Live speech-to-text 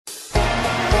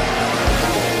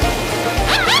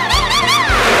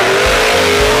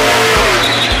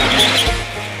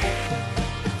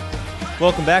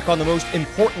Welcome back on the most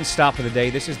important stop of the day.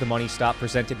 This is the Money Stop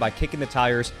presented by Kickin the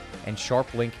Tires and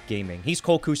SharpLink Gaming. He's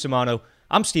Cole Cusumano.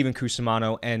 I'm Steven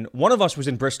Cusumano, and one of us was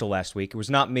in Bristol last week. It was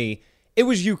not me. It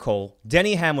was you, Cole.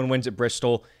 Denny Hamlin wins at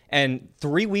Bristol, and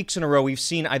 3 weeks in a row, we've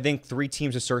seen, I think, 3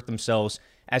 teams assert themselves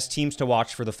as teams to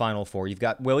watch for the Final Four. You've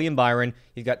got William Byron,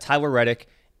 you've got Tyler Reddick,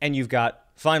 and you've got,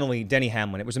 finally, Denny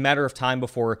Hamlin. It was a matter of time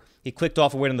before he clicked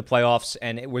off a win in the playoffs,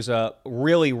 and it was a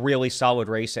really, really solid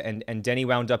race, and Denny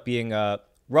wound up being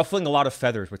ruffling a lot of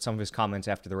feathers with some of his comments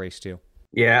after the race, too.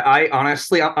 Yeah,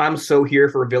 I'm so here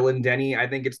for Villain Denny. I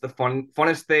think it's the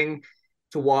funnest thing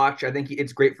to watch. I think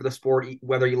it's great for the sport,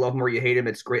 whether you love him or you hate him.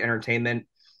 It's great entertainment.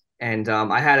 And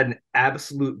I had an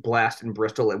absolute blast in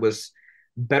Bristol. It was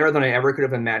better than I ever could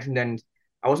have imagined. And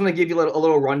I was going to give you a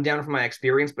little rundown from my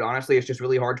experience, but honestly, it's just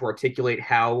really hard to articulate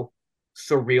how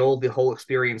surreal the whole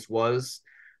experience was.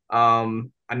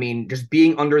 I mean, just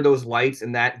being under those lights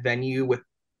in that venue with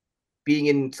being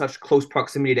in such close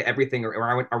proximity to everything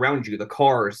around you, the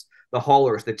cars, the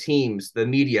haulers, the teams, the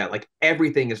media, like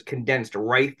everything is condensed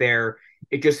right there.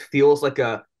 It just feels like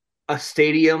a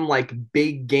stadium, like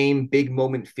big game, big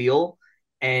moment feel.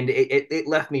 And it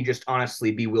left me just honestly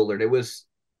bewildered. It was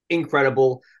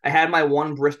incredible. I had my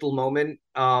one Bristol moment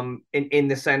in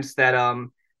the sense that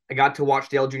I got to watch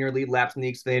Dale Jr. lead laps in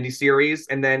the Xfinity Series,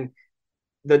 and then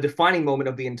the defining moment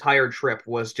of the entire trip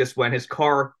was just when his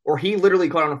car, or he literally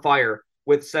caught on fire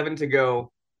with 7 to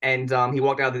go, and he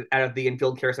walked out of the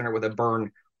infield care center with a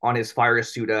burn on his fire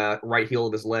suit, right heel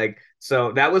of his leg.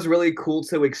 So that was really cool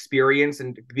to experience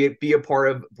and be a part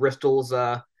of Bristol's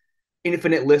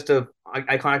infinite list of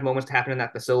iconic moments to happen in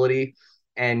that facility.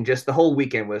 And just the whole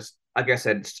weekend was, like I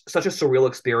said, such a surreal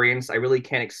experience. I really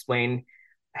can't explain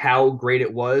how great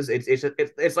it was.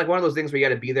 It's like one of those things where you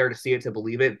got to be there to see it to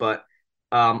believe it, but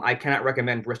I cannot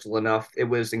recommend Bristol enough. It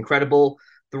was incredible.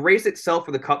 The race itself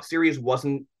for the Cup Series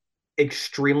wasn't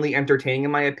extremely entertaining,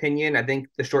 in my opinion. I think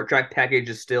the short track package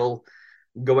is still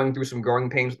going through some growing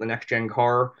pains with the next gen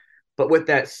car. But with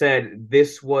that said,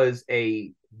 this was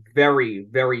a very,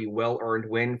 very well-earned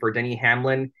win for Denny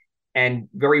Hamlin, and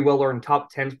very well-earned top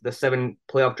 10 for the 7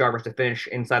 playoff drivers to finish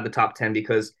inside the top 10,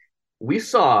 because we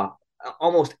saw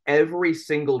almost every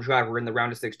single driver in the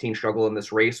round of 16 struggle in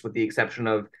this race, with the exception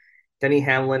of Denny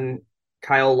Hamlin,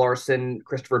 Kyle Larson,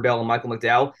 Christopher Bell, and Michael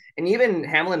McDowell. And even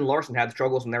Hamlin and Larson had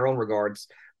struggles in their own regards.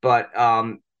 But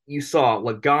you saw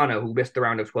Logano, who missed the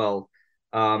round of 12,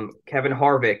 Kevin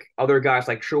Harvick, other guys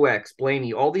like Truex,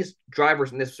 Blaney, all these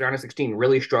drivers in this round of 16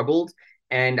 really struggled.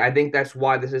 And I think that's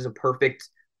why this is a perfect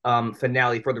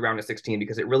finale for the round of 16,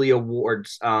 because it really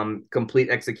awards complete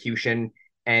execution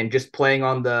and just playing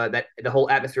on the whole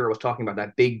atmosphere I was talking about,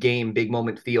 that big game, big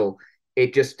moment feel.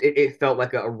 It felt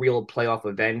like a real playoff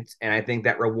event, and I think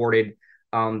that rewarded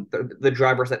the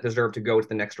drivers that deserve to go to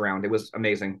the next round. It was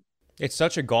amazing. It's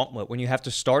such a gauntlet when you have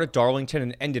to start at Darlington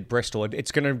and end at Bristol.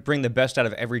 It's going to bring the best out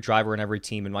of every driver and every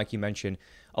team. And like you mentioned,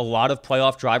 a lot of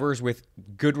playoff drivers with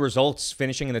good results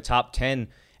finishing in the top 10,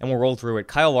 and we'll roll through it.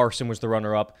 Kyle Larson was the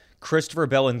runner-up. Christopher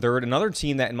Bell in third. Another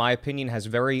team that, in my opinion, has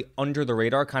very under the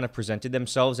radar kind of presented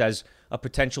themselves as a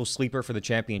potential sleeper for the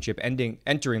championship,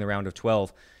 entering the round of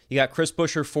 12. You got Chris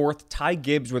Buescher fourth, Ty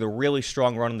Gibbs with a really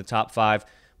strong run in the top 5,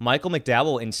 Michael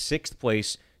McDowell in sixth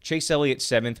place, Chase Elliott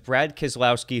seventh, Brad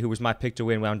Keselowski, who was my pick to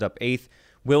win, wound up eighth,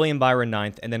 William Byron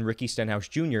ninth, and then Ricky Stenhouse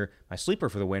Jr., my sleeper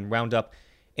for the win, wound up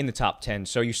in the top 10.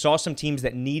 So you saw some teams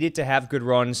that needed to have good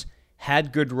runs,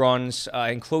 had good runs,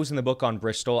 and closing the book on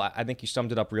Bristol. I think you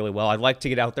summed it up really well. I'd like to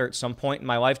get out there at some point in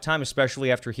my lifetime,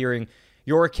 especially after hearing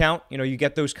your account. You know, you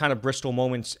get those kind of Bristol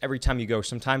moments every time you go.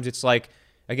 Sometimes it's like,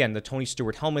 again, the Tony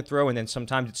Stewart helmet throw, and then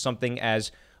sometimes it's something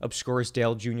as obscure as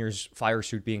Dale Jr.'s fire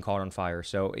suit being caught on fire.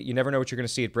 So you never know what you're going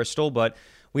to see at Bristol, but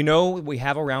we know we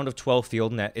have a round of 12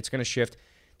 field, and that it's going to shift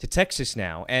to Texas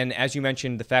now. And as you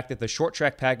mentioned, the fact that the short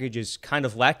track package is kind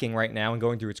of lacking right now and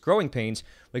going through its growing pains,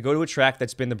 we go to a track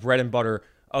that's been the bread and butter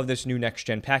of this new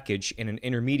next-gen package in an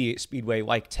intermediate speedway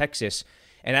like Texas.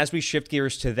 And as we shift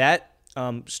gears to that,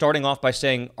 starting off by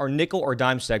saying our nickel or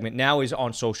dime segment now is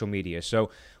on social media. So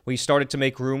we started to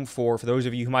make room for those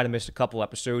of you who might have missed a couple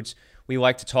episodes. We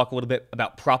like to talk a little bit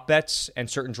about prop bets and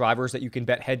certain drivers that you can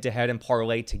bet head-to-head and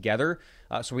parlay together.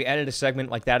 So we added a segment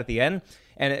like that at the end.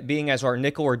 And it being as our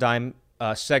nickel or dime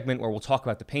segment where we'll talk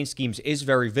about the paint schemes is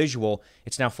very visual,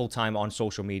 it's now full-time on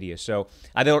social media. So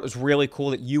I thought it was really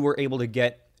cool that you were able to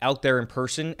get out there in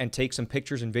person and take some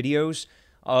pictures and videos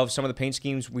of some of the paint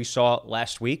schemes we saw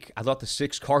last week. I thought the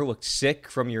 6 car looked sick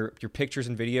from your pictures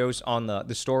and videos on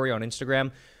the story on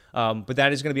Instagram. But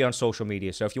that is going to be on social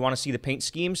media. So if you want to see the paint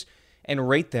schemes and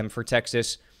rate them for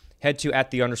Texas, head to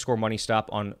 @_MoneyStop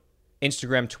on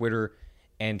Instagram, Twitter,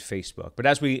 and Facebook. But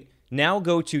as we now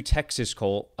go to Texas,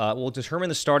 Cole, we'll determine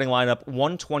the starting lineup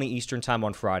 1:20 Eastern time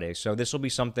on Friday. So this will be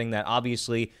something that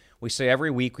obviously we say every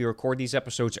week. We record these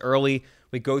episodes early.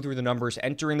 We go through the numbers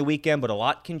entering the weekend, but a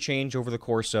lot can change over the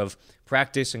course of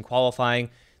practice and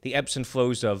qualifying. The ebbs and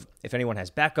flows of if anyone has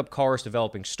backup cars,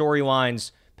 developing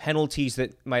storylines, penalties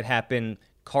that might happen,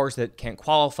 cars that can't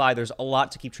qualify. There's a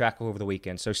lot to keep track of over the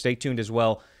weekend. So stay tuned as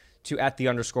well to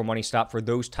 @the_money_stop for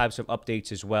those types of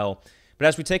updates as well. But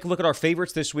as we take a look at our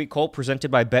favorites this week, Cole, presented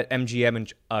by BetMGM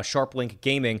and SharpLink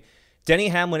Gaming, Denny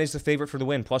Hamlin is the favorite for the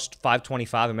win, plus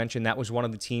 525. I mentioned that was one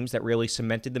of the teams that really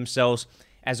cemented themselves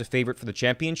as a favorite for the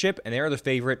championship, and they are the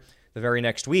favorite the very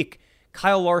next week.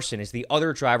 Kyle Larson is the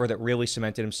other driver that really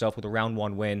cemented himself with a round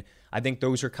one win. I think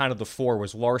those are kind of the four,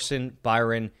 was Larson,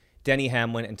 Byron, Denny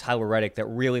Hamlin, and Tyler Reddick that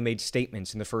really made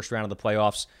statements in the first round of the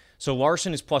playoffs. So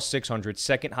Larson is plus 600,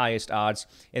 second highest odds.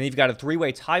 And then you've got a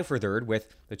three-way tie for third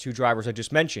with the two drivers I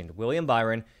just mentioned, William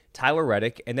Byron, Tyler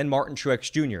Reddick, and then Martin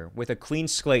Truex Jr. with a clean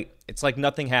slate. It's like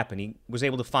nothing happened. He was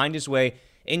able to find his way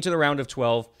into the round of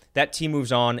 12. That team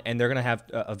moves on, and they're going to have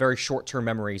a very short-term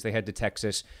memory as they head to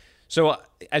Texas. So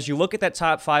as you look at that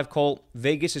top five, Cole,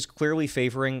 Vegas is clearly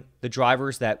favoring the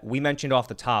drivers that we mentioned off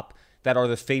the top that are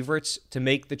the favorites to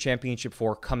make the championship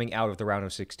four coming out of the round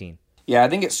of 16. Yeah, I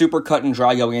think it's super cut and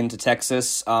dry going into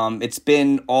Texas. It's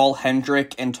been all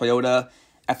Hendrick and Toyota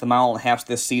at the mile and a half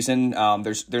this season.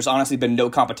 There's honestly been no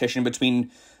competition between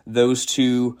those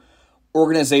two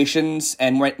organizations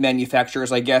and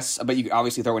manufacturers, I guess. But you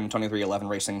obviously throw in 2311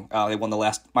 Racing. They won the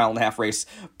last mile and a half race.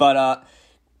 But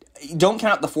don't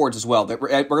count out the Fords as well. We're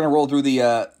going to roll through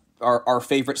the our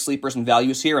favorite sleepers and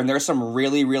values here, and there's some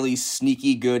really, really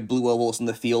sneaky good blue ovals in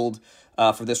the field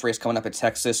for this race coming up at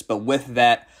Texas. But with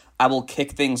that, I will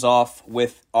kick things off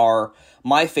with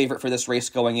my favorite for this race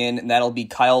going in, and that'll be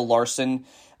Kyle Larson.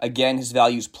 Again, his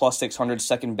value is plus 600,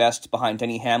 second best behind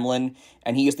Denny Hamlin,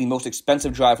 and he is the most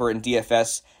expensive driver in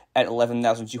DFS at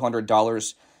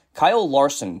 $11,200. Kyle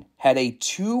Larson had a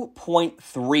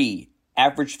 2.3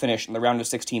 average finish in the round of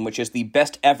 16, which is the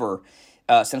best ever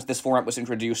since this format was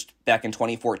introduced back in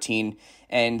 2014.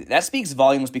 And that speaks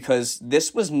volumes because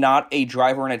this was not a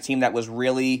driver in a team that was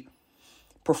really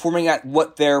performing at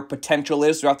what their potential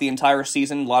is throughout the entire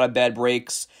season. A lot of bad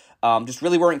breaks. Just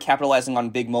really weren't capitalizing on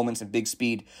big moments and big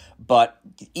speed. But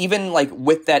even like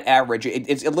with that average,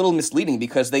 it's a little misleading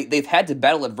because they've had to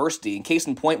battle adversity. And case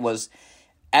in point was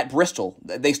at Bristol.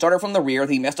 They started from the rear.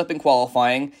 He messed up in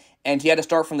qualifying, and he had to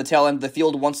start from the tail end of the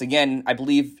field once again, I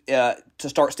believe, to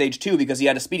start stage 2 because he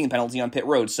had a speeding penalty on pit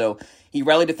road. So he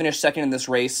rallied to finish second in this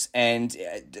race, and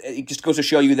it just goes to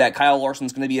show you that Kyle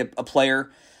Larson's going to be a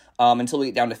player until we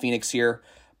get down to Phoenix here.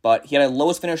 But he had a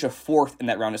lowest finish of 4th in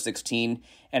that round of 16,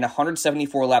 and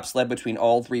 174 laps led between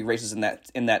all three races in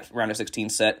that round of 16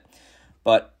 set.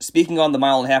 But speaking on the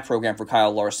mile and a half program for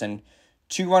Kyle Larson,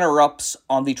 2 runner-ups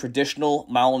on the traditional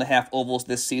mile and a half ovals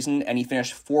this season, and he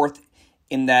finished 4th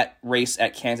in that race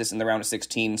at Kansas in the round of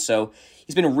 16. So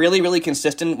he's been really, really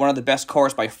consistent, one of the best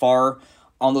cars by far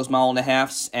on those mile and a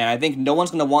halves, and I think no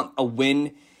one's going to want a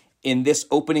win in this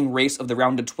opening race of the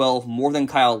round of 12 more than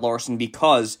Kyle Larson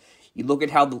because you look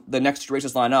at how the next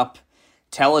races line up.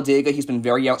 Talladega, he's been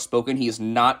very outspoken. He is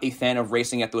not a fan of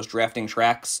racing at those drafting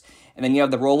tracks. And then you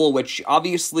have the Roval, which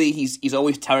obviously he's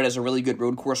always touted as a really good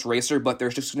road course racer, but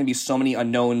there's just going to be so many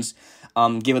unknowns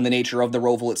given the nature of the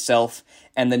Roval itself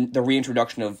and then the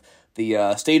reintroduction of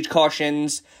the stage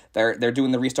cautions. They're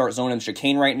doing the restart zone and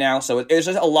chicane right now, so there's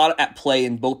just a lot at play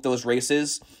in both those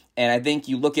races. And I think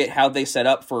you look at how they set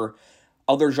up for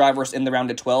other drivers in the round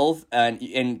of 12,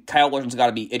 and Kyle Larson's got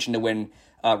to be itching to win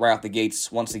right out the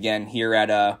gates once again here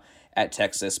at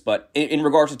Texas. But in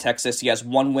regards to Texas, he has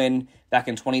one win back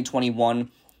in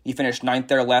 2021. He finished 9th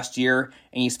there last year,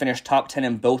 and he's finished top 10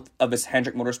 in both of his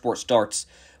Hendrick Motorsport starts,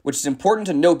 which is important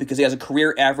to note because he has a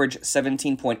career average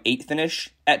 17.8 finish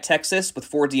at Texas with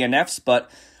 4 DNFs, but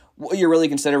what you're really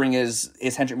considering is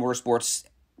Hendrick Motorsport's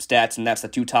stats, and that's the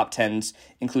 2 top 10s,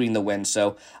 including the win.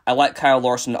 So I like Kyle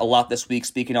Larson a lot this week,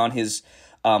 speaking on his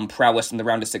prowess in the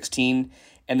round of 16.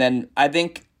 And then I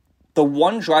think the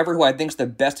one driver who I think is the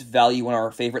best value in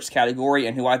our favorites category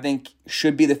and who I think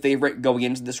should be the favorite going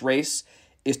into this race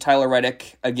is Tyler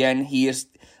Reddick. Again, he is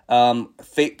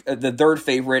the third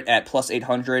favorite at plus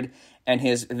 800, and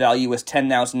his value is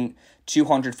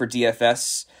 10,200 for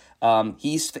DFS.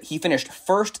 He finished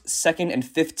 1st, 2nd, and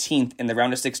 15th in the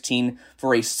round of 16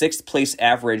 for a 6th place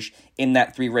average in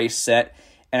that 3-race set.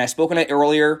 And I spoke on it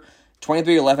earlier.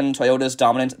 2311 Toyota's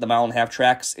dominance at the mile and a half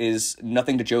tracks is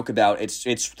nothing to joke about.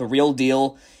 It's the real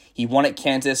deal. He won at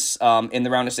Kansas in the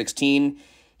round of 16.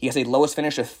 He has a lowest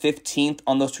finish of 15th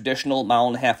on those traditional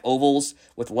mile-and-a-half ovals,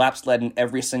 with laps led in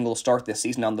every single start this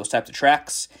season on those types of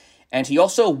tracks. And he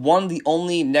also won the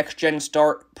only next-gen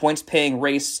start points-paying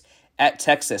race at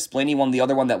Texas. Blaney won the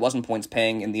other one that wasn't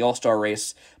points-paying in the All-Star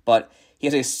race, but he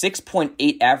has a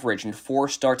 6.8 average in 4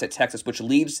 starts at Texas, which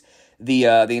leads the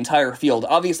entire field.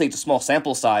 Obviously, it's a small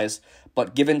sample size,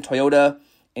 but given Toyota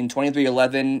in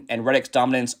 2311 and Reddick's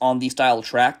dominance on these style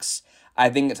tracks, I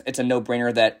think it's a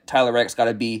no-brainer that Tyler Reddick's got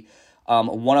to be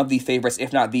one of the favorites,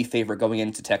 if not the favorite, going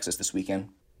into Texas this weekend.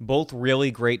 Both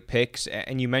really great picks,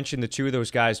 and you mentioned the two of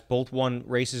those guys both won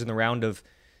races in the round of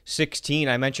 16.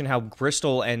 I mentioned how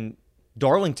Bristol and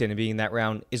Darlington being in that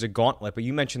round is a gauntlet, but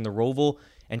you mentioned the Roval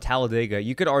and Talladega.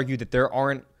 You could argue that there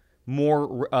aren't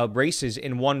more races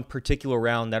in one particular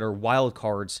round that are wild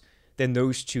cards than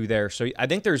those two there. So I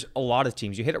think there's a lot of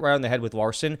teams. You hit it right on the head with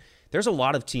Larson. There's a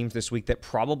lot of teams this week that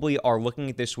probably are looking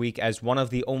at this week as one of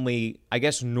the only, I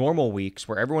guess, normal weeks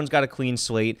where everyone's got a clean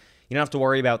slate. You don't have to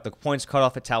worry about the points cut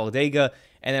off at Talladega.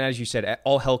 And then, as you said,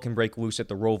 all hell can break loose at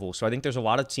the Roval. So I think there's a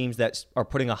lot of teams that are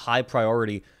putting a high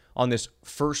priority on this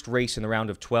first race in the round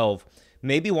of 12.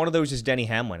 Maybe one of those is Denny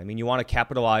Hamlin. I mean, you want to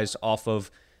capitalize off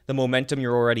of the momentum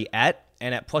you're already at.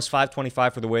 And at plus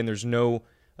 525 for the win, there's no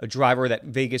driver that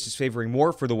Vegas is favoring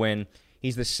more for the win.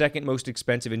 He's the second most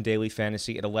expensive in daily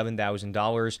fantasy at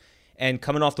 $11,000. And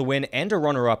coming off the win and a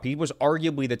runner-up, he was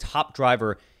arguably the top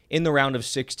driver in the round of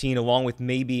 16, along with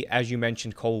maybe, as you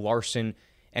mentioned, Cole Larson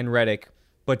and Reddick.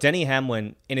 But Denny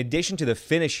Hamlin, in addition to the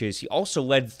finishes, he also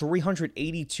led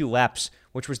 382 laps,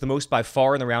 which was the most by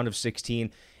far in the round of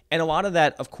 16. And a lot of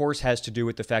that, of course, has to do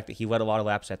with the fact that he led a lot of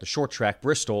laps at the short track,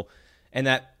 Bristol, and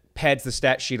that pads the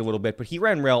stat sheet a little bit. But he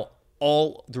ran rail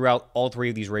all throughout all three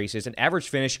of these races, an average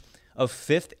finish of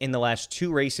 5th in the last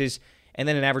 2 races, and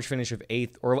then an average finish of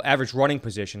 8th, or average running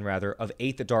position, rather, of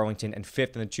 8th at Darlington and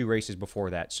 5th in the 2 races before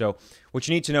that. So what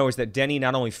you need to know is that Denny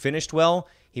not only finished well,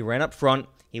 he ran up front,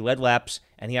 he led laps,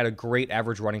 and he had a great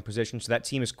average running position. So that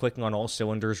team is clicking on all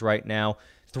cylinders right now.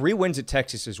 3 wins at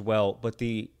Texas as well, but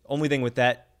the only thing with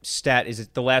that stat is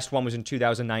that the last one was in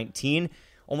 2019.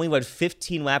 Only led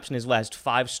 15 laps in his last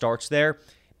 5 starts there,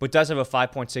 but does have a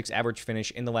 5.6 average finish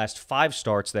in the last 5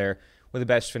 starts there, with a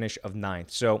best finish of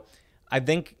 9th. So I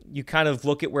think you kind of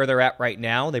look at where they're at right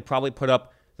now. They probably put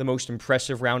up the most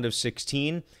impressive round of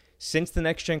 16. Since the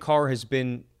next-gen car has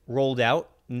been rolled out,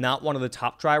 not one of the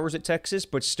top drivers at Texas,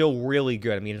 but still really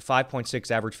good. I mean, a 5.6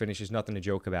 average finish is nothing to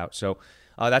joke about. So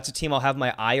that's a team I'll have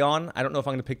my eye on. I don't know if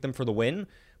I'm going to pick them for the win,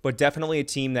 but definitely a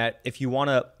team that if you want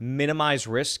to minimize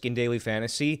risk in daily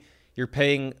fantasy, you're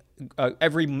paying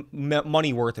every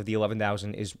money worth of the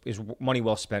 $11,000 is money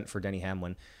well spent for Denny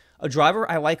Hamlin. A driver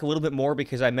I like a little bit more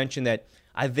because I mentioned that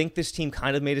I think this team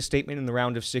kind of made a statement in the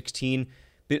round of 16,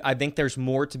 but I think there's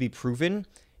more to be proven,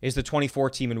 is the 24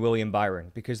 team in William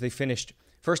Byron, because they finished,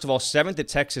 first of all, 7th at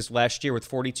Texas last year with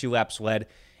 42 laps led,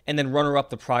 and then runner-up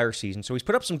the prior season. So he's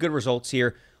put up some good results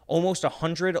here, almost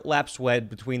 100 laps led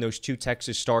between those 2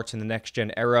 Texas starts in the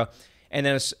next-gen era. And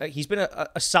then he's been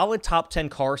a solid top 10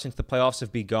 car since the playoffs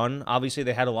have begun. Obviously,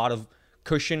 they had a lot of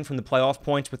cushion from the playoff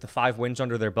points with the 5 wins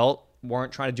under their belt.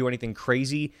 Weren't trying to do anything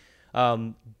crazy,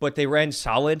 but they ran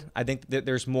solid. I think that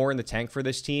there's more in the tank for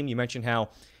this team. You mentioned how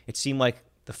it seemed like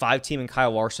the 5 team and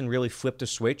Kyle Larson really flipped a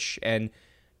switch and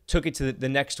took it to the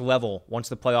next level once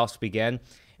the playoffs began.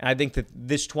 And I think that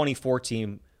this 24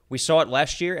 team, we saw it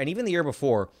last year and even the year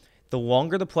before, the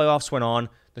longer the playoffs went on,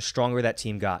 the stronger that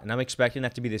team got. And I'm expecting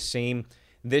that to be the same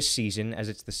this season, as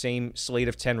it's the same slate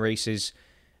of 10 races.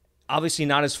 Obviously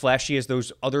not as flashy as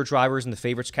those other drivers in the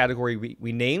favorites category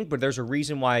we named, but there's a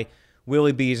reason why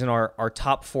Willie B is in our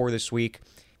top 4 this week.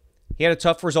 He had a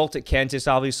tough result at Kansas,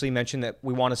 obviously. Mentioned that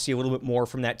we want to see a little bit more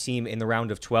from that team in the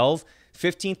round of 12.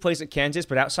 15th place at Kansas,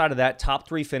 but outside of that, top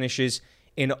 3 finishes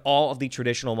in all of the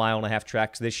traditional mile-and-a-half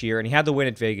tracks this year, and he had the win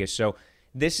at Vegas. So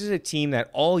this is a team that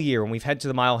all year, when we've head to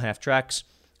the mile-and-a-half tracks,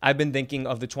 I've been thinking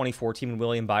of the 24 team in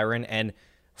William Byron, and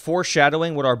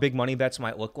foreshadowing what our big money bets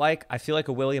might look like, I feel like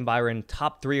a William Byron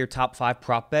top 3 or top 5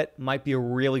 prop bet might be a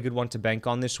really good one to bank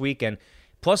on this week. And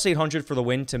plus 800 for the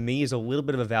win, to me, is a little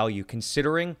bit of a value,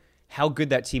 considering how good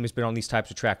that team has been on these types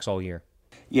of tracks all year.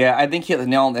 Yeah, I think you hit the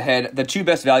nail on the head. The 2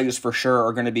 best values for sure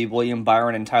are going to be William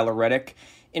Byron and Tyler Reddick.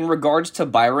 In regards to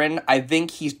Byron, I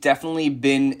think he's definitely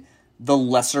been the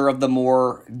lesser of the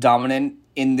more dominant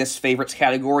in this favorites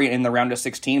category in the round of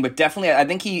 16, but definitely I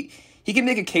think he can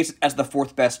make a case as the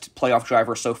 4th best playoff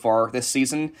driver so far this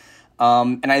season.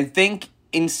 And I think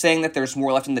in saying that there's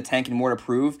more left in the tank and more to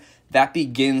prove, that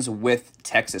begins with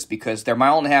Texas, because their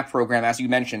mile-and-a-half program, as you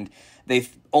mentioned,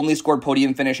 They've only scored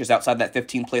podium finishes outside that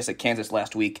 15th place at Kansas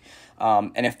last week.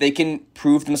 And if they can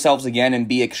prove themselves again and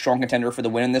be a strong contender for the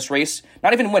win in this race,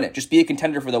 not even win it, just be a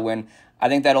contender for the win, I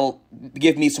think that'll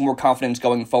give me some more confidence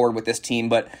going forward with this team.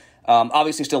 But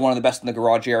obviously still one of the best in the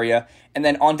garage area. And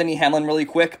then on Denny Hamlin really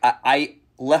quick, I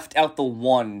left out the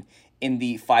 1 in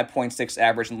the 5.6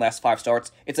 average in the last 5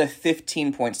 starts. It's a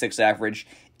 15.6 average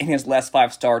in his last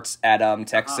 5 starts at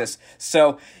Texas.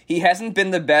 So he hasn't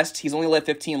been the best. He's only led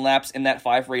 15 laps in that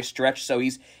 5-race stretch, so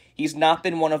he's not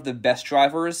been one of the best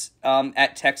drivers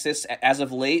at Texas as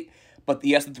of late, but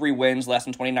he has the 3 wins last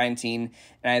in 2019,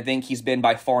 and I think he's been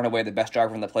by far and away the best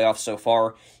driver in the playoffs so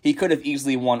far. He could have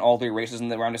easily won all 3 races in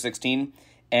the round of 16,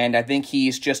 and I think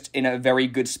he's just in a very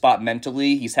good spot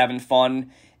mentally. He's having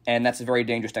fun, and that's a very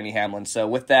dangerous Denny Hamlin. So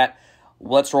with that,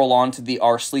 let's roll on to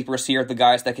our sleepers here, the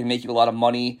guys that can make you a lot of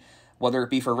money, whether it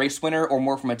be for race winner or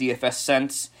more from a DFS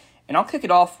sense. And I'll kick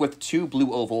it off with 2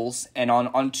 blue ovals, and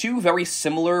on 2 very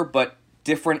similar but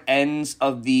different ends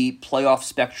of the playoff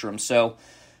spectrum. So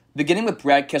beginning with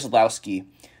Brad Keselowski,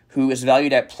 who is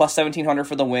valued at plus $1,700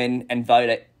 for the win and valued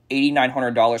at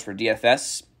 $8,900 for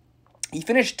DFS. He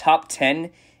finished top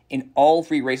 10 in all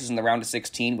 3 races in the round of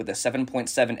 16 with a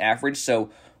 7.7 average, so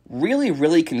really,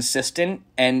 really consistent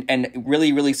and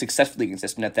really, really successfully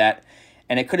consistent at that.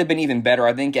 And it could have been even better.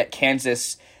 I think at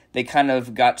Kansas, they kind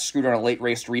of got screwed on a late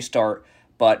race restart.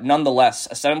 But nonetheless,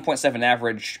 a 7.7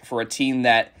 average for a team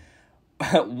that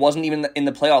wasn't even in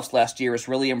the playoffs last year is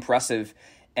really impressive.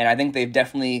 And I think they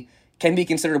definitely can be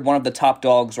considered one of the top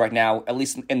dogs right now, at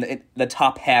least in the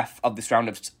top half of this round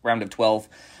of 12.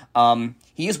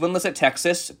 He is winless at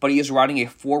Texas, but he is riding a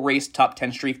 4-race top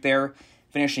 10 streak there,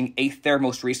 finishing 8th there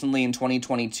most recently in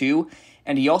 2022.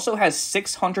 And he also has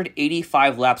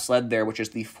 685 laps led there, which is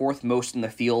the 4th most in the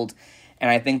field.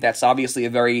 And I think that's obviously a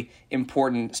very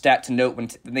important stat to note when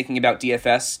thinking about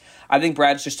DFS. I think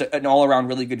Brad's just an all-around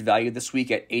really good value this week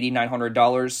at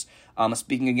 $8,900.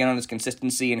 Speaking again on his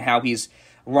consistency and how he's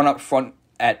run up front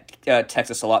at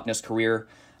Texas a lot in his career.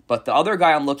 But the other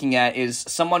guy I'm looking at is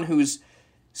someone who's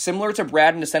similar to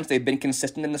Brad in the sense they've been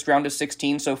consistent in this round of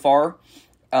 16 so far.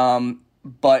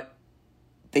 But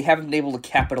they haven't been able to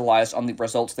capitalize on the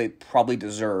results they probably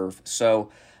deserve.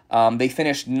 So they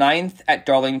finished 9th at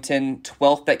Darlington,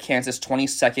 12th at Kansas,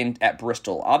 22nd at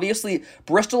Bristol. Obviously,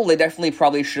 Bristol, they definitely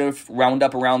probably should have rounded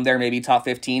up around there, maybe top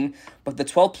 15. But the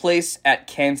 12th place at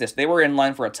Kansas, they were in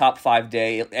line for a top 5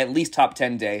 day, at least top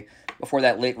 10 day, before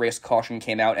that late race caution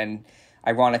came out and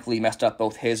ironically messed up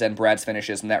both his and Brad's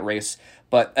finishes in that race.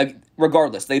 But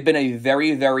regardless, they've been a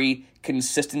very, very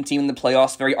consistent team in the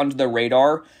playoffs, very under the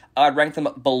radar. I'd rank them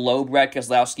below Brad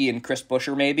Keselowski and Chris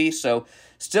Buescher maybe, so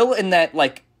still in that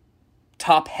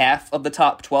top half of the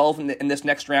top 12 in this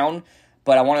next round,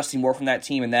 but I want to see more from that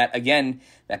team, and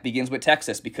that begins with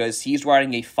Texas, because he's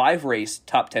riding a 5-race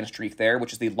top 10 streak there,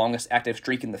 which is the longest active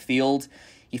streak in the field.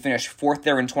 He finished 4th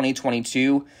there in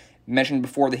 2022. Mentioned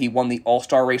before that he won the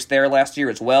All-Star race there last year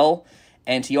as well,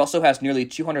 and he also has nearly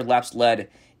 200 laps led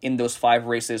in those 5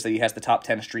 races that he has the top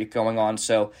 10 streak going on,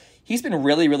 so he's been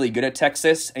really, really good at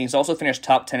Texas, and he's also finished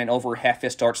top 10 in over half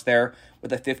his starts there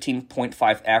with a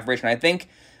 15.5 average, and I think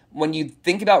when you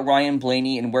think about Ryan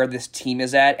Blaney and where this team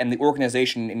is at, and the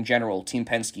organization in general, Team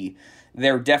Penske,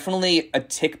 they're definitely a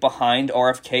tick behind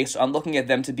RFK, so I'm looking at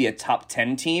them to be a top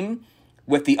 10 team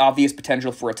with the obvious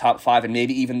potential for a top 5 and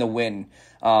maybe even the win.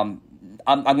 I'm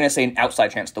going to say an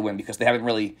outside chance to win because they haven't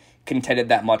really contended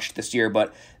that much this year,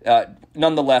 but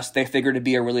nonetheless, they figure to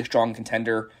be a really strong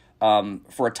contender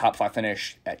for a top 5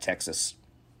 finish at Texas.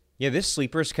 Yeah, this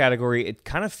sleepers category, it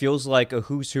kind of feels like a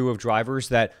who's who of drivers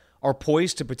that are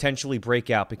poised to potentially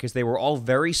break out because they were all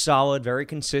very solid, very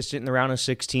consistent in the round of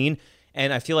 16,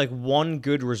 and I feel like one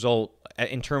good result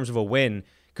in terms of a win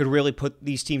could really put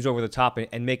these teams over the top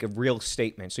and make a real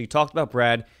statement. So you talked about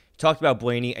Brad, you talked about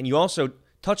Blaney, and you also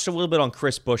touched a little bit on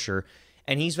Chris Buescher,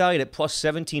 and he's valued at plus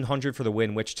 1,700 for the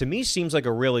win, which to me seems like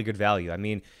a really good value. I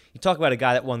mean, you talk about a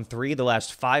guy that won 3 of the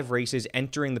last 5 races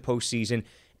entering the postseason,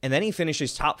 and then he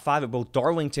finishes top 5 at both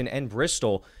Darlington and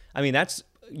Bristol. I mean,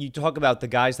 you talk about the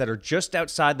guys that are just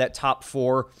outside that top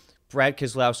 4, Brad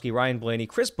Keselowski, Ryan Blaney,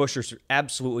 Chris Buescher's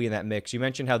absolutely in that mix. You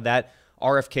mentioned how that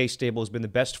RFK stable has been the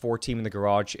best 4 team in the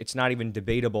garage. It's not even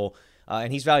debatable.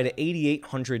 And he's valued at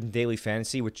 8,800 in daily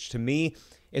fantasy, which to me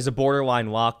is a borderline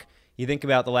lock. You think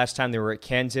about the last time they were at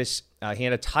Kansas, he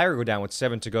had a tire go down with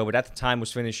 7 to go, but at the time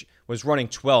was running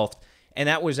 12th. And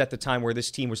that was at the time where this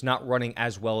team was not running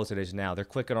as well as it is now. They're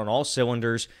clicking on all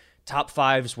cylinders. Top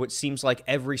 5s, what seems like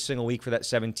every single week for that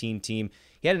 17 team.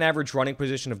 He had an average running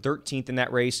position of 13th in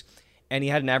that race, and he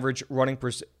had an average running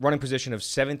position of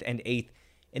 7th and 8th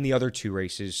in the other 2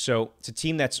 races. So it's a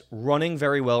team that's running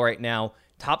very well right now.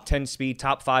 Top 10 speed,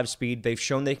 top 5 speed. They've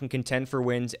shown they can contend for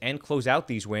wins and close out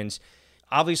these wins.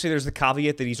 Obviously, there's the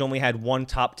caveat that he's only had 1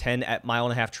 top 10 at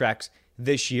mile-and-a-half tracks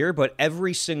this year, but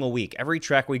every single week, every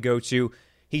track we go to,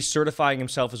 he's certifying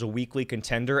himself as a weekly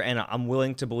contender, and I'm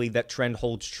willing to believe that trend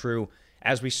holds true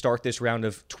as we start this round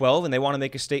of 12, and they want to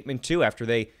make a statement too after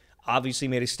they obviously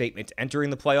made a statement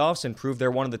entering the playoffs and prove they're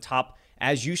one of the top,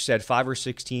 as you said, 5 or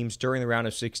 6 teams during the round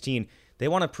of 16. They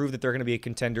want to prove that they're going to be a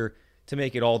contender to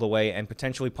make it all the way and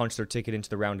potentially punch their ticket into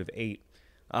the round of 8.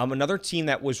 Another team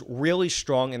that was really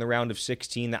strong in the round of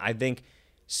 16 that I think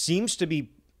seems to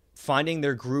be finding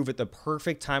their groove at the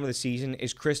perfect time of the season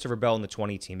is Christopher Bell and the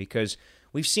 20 team, because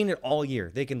we've seen it all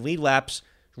year. They can lead laps,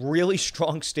 really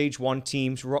strong stage 1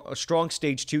 teams, a strong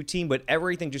stage 2 team, but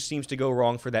everything just seems to go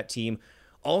wrong for that team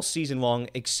all season long,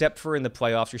 except for in the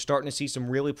playoffs. You're starting to see some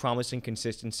really promising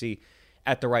consistency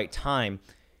at the right time.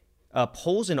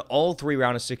 Polls in all 3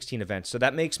 round of 16 events. So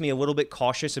that makes me a little bit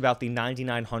cautious about the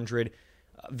 9,900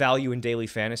 value in daily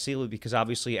fantasy, because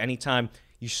obviously anytime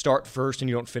you start first and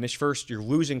you don't finish first, you're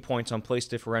losing points on place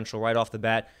differential right off the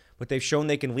bat. But they've shown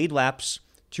they can lead laps,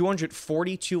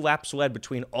 242 laps led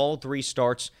between all 3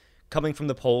 starts coming from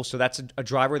the polls. So that's a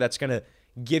driver that's going to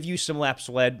give you some laps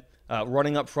led,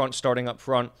 running up front, starting up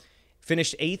front.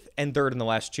 Finished 8th and 3rd in the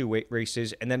last 2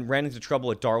 races, and then ran into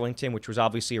trouble at Darlington, which was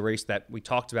obviously a race that we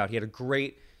talked about. He had a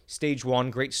great stage 1,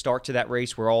 great start to that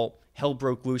race where all hell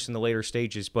broke loose in the later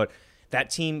stages. But that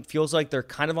team feels like they're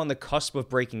kind of on the cusp of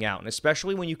breaking out, and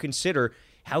especially when you consider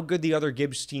how good the other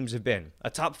Gibbs teams have been. A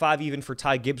top 5 even for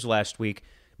Ty Gibbs last week.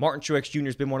 Martin Truex Jr.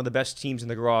 has been one of the best teams in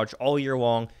the garage all year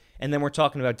long. And then we're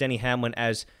talking about Denny Hamlin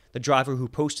as the driver who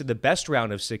posted the best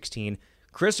round of 16.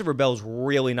 Christopher Bell's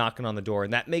really knocking on the door,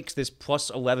 and that makes this plus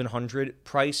 1,100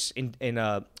 price in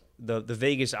the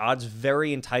Vegas odds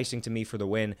very enticing to me for the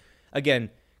win. Again,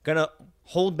 going to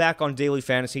hold back on daily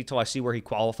fantasy till I see where he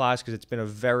qualifies, because it's been a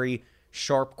very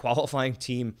sharp qualifying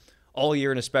team all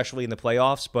year and especially in the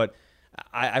playoffs. But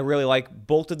I really like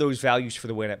both of those values for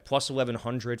the win at plus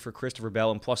 1,100 for Christopher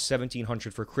Bell and plus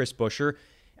 1,700 for Chris Buescher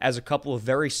as a couple of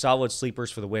very solid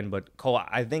sleepers for the win. But Cole,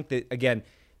 I think that, again,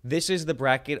 this is the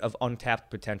bracket of untapped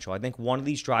potential. I think one of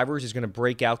these drivers is going to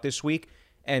break out this week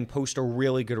and post a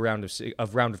really good round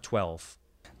of 12.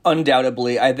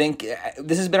 Undoubtedly. I think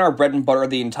this has been our bread and butter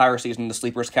the entire season, the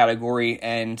sleepers category,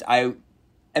 and I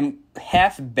am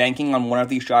half banking on one of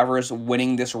these drivers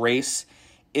winning this race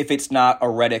if it's not a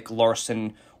Reddick,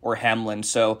 Larson, or Hamlin.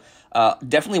 So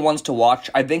definitely ones to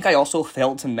watch. I think I also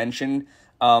failed to mention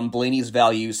Blaney's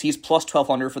values. He's plus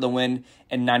 1,200 for the win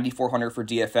and 9,400 for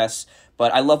DFS.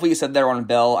 But I love what you said there on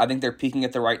Bell. I think they're peaking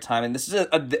at the right time. And this is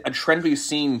a trend we've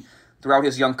seen throughout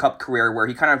his Young Cup career, where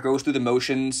he kind of goes through the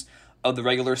motions of the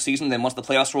regular season. Then once the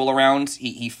playoffs roll around,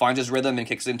 he finds his rhythm and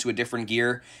kicks into a different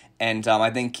gear. And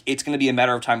I think it's going to be a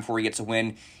matter of time before he gets a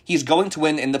win. He's going to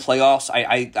win in the playoffs.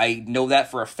 I know that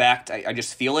for a fact. I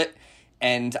just feel it.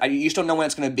 And you just don't know when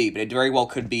it's going to be, but it very well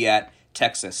could be at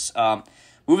Texas.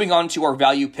 Moving on to our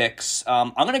value picks,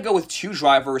 I'm going to go with 2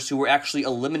 drivers who were actually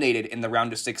eliminated in the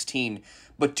round of 16,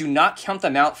 but do not count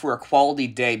them out for a quality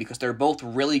day because they're both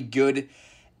really good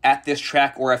at this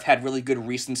track or have had really good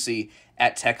recency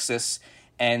at Texas,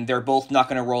 and they're both not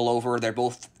going to roll over. They're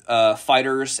both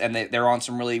fighters, and they're on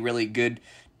some really, really good,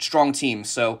 strong teams.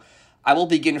 So I will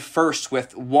begin first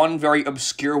with one very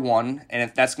obscure one, and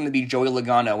that's going to be Joey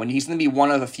Logano, and he's going to be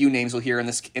one of a few names we'll hear in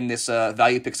this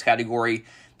value picks category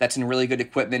that's in really good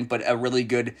equipment, but a really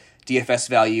good DFS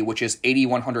value, which is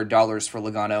 $8,100 for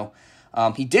Logano.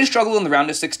 He did struggle in the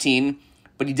round of 16,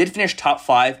 but he did finish top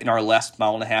 5 in our last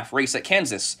mile-and-a-half race at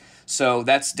Kansas. So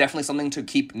that's definitely something to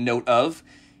keep note of.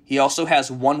 He also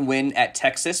has 1 win at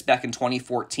Texas back in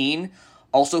 2014,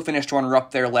 also finished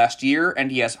runner-up there last year, and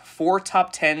he has 4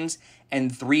 top 10s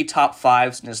and 3 top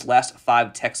 5s in his last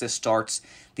 5 Texas starts,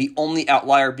 the only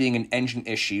outlier being an engine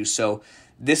issue. So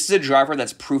this is a driver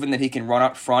that's proven that he can run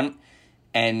up front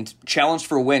and challenge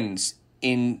for wins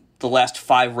in the last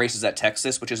 5 races at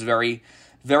Texas, which is very,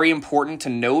 very important to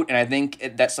note. And I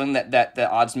think that's something that the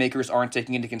odds makers aren't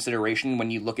taking into consideration when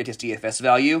you look at his DFS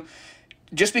value.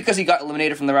 Just because he got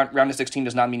eliminated from the round of 16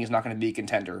 does not mean he's not going to be a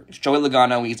contender. It's Joey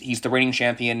Logano. He's the reigning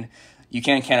champion. You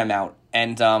can't count him out.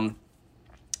 And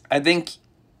I think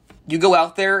you go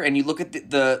out there and you look at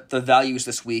the values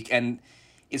this week, and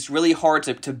it's really hard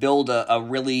to build a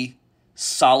really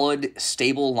solid,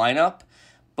 stable lineup.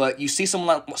 But you see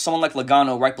someone like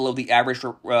Logano right below the average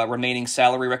remaining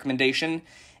salary recommendation,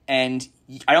 and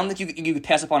I don't think you could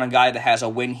pass up on a guy that has a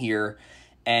win here.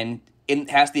 And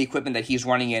has the equipment that he's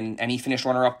running in, and he finished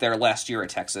runner-up there last year at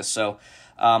Texas. So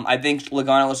I think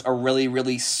Logano is a really,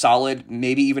 really solid,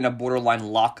 maybe even a borderline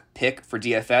lock pick for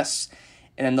DFS.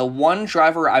 And then the one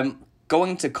driver I'm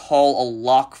going to call a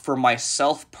lock for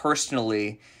myself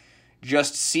personally,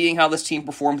 just seeing how this team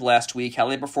performed last week, how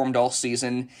they performed all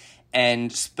season,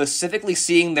 and specifically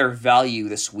seeing their value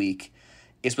this week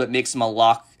is what makes them a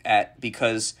lock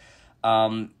because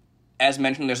as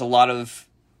mentioned, there's not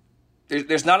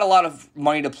a lot of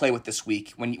money to play with this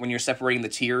week when you're separating the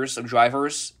tiers of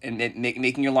drivers and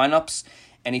making your lineups.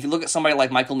 And if you look at somebody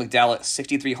like Michael McDowell at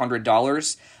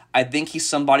 $6,300, I think he's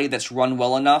somebody that's run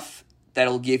well enough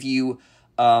that'll give you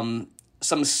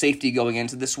some safety going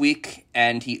into this week,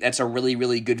 and that's a really,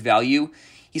 really good value.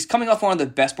 He's coming off one of the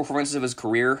best performances of his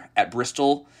career at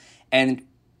Bristol, and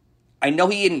I know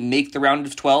he didn't make the round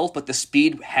of 12, but the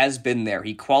speed has been there.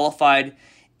 He qualified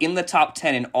in the top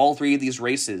 10 in all three of these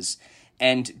races.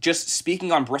 And just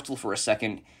speaking on Bristol for a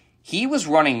second, he was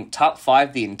running top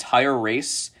 5 the entire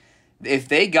race. If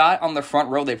they got on the front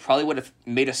row, they probably would have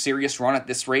made a serious run at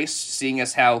this race, seeing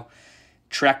as how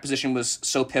track position was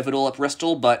so pivotal at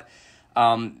Bristol. But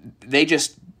they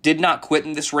just did not quit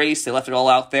in this race. They left it all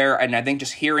out there. And I think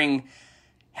just hearing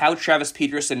how Travis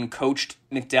Peterson coached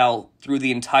McDowell through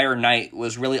the entire night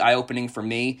was really eye-opening for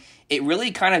me. It really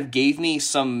kind of gave me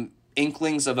some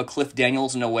inklings of a Cliff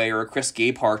Daniels in a way, or a Chris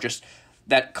Gabehart, just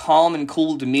that calm and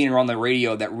cool demeanor on the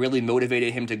radio that really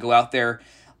motivated him to go out there,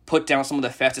 put down some of the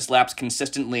fastest laps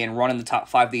consistently, and run in the top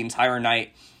 5 the entire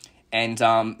night. And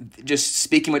just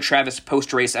speaking with Travis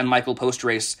post-race and Michael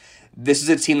post-race, this is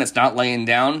a team that's not laying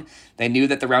down. They knew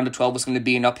that the round of 12 was going to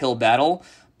be an uphill battle,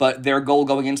 but their goal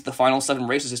going into the final 7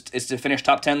 races is to finish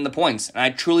top 10 in the points. And I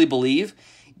truly believe,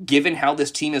 given how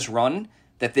this team is run,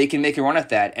 that they can make a run at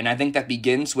that. And I think that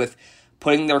begins with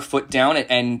putting their foot down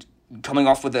and coming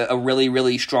off with a really,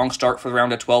 really strong start for the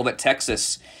round of 12 at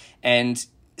Texas. And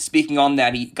speaking on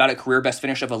that, he got a career best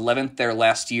finish of 11th there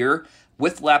last year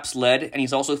with laps led, and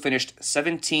he's also finished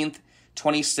 17th,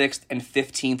 26th, and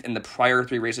 15th in the prior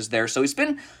 3 races there. So he's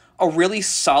been a really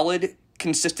solid,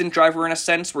 consistent driver in a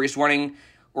sense, where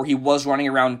he was running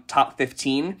around top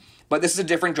 15. But this is a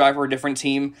different driver, a different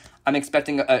team. I'm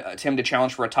expecting him to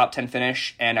challenge for a top 10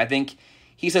 finish, and I think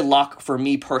he's a lock for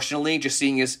me personally, just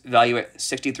seeing his value at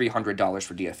 $6,300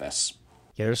 for DFS.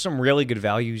 Yeah, there's some really good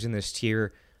values in this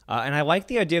tier. And I like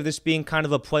the idea of this being kind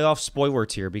of a playoff spoiler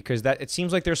tier, because it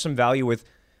seems like there's some value with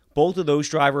both of those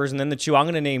drivers. And then the two I'm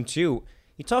going to name too,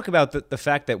 you talk about the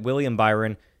fact that William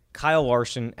Byron, Kyle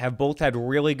Larson have both had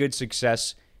really good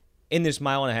success in this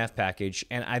mile-and-a-half package.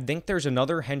 And I think there's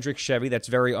another Hendrick Chevy that's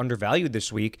very undervalued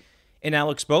this week in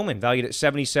Alex Bowman, valued at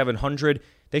 $7,700.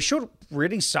 They showed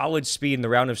really solid speed in the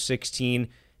round of 16,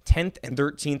 10th and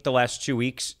 13th the last 2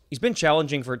 weeks. He's been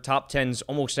challenging for top 10s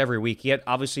almost every week. He had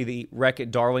obviously the wreck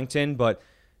at Darlington, but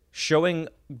showing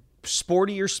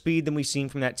sportier speed than we've seen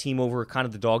from that team over kind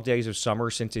of the dog days of summer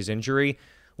since his injury.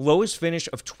 Lowest finish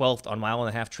of 12th on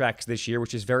mile-and-a-half tracks this year,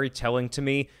 which is very telling to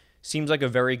me. Seems like a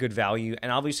very good value,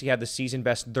 and obviously had the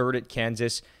season-best third at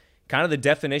Kansas. Kind of the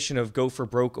definition of go for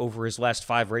broke over his last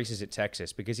 5 races at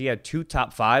Texas, because he had 2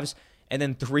 top 5s and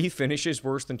then 3 finishes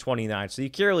worse than 29. So you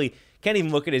clearly can't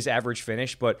even look at his average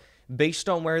finish, but based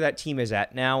on where that team is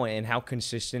at now and how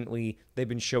consistently they've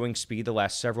been showing speed the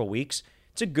last several weeks,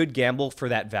 it's a good gamble for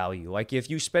that value. Like if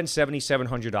you spend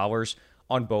 $7,700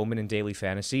 on Bowman in daily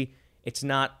fantasy, you're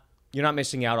not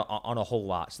missing out on a whole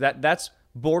lot. So that's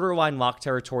borderline lock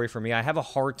territory for me. I have a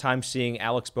hard time seeing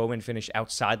Alex Bowman finish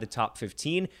outside the top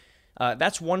 15.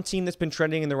 That's one team that's been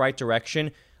trending in the right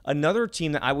direction. Another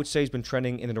team that I would say has been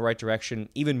trending in the right direction,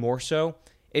 even more so,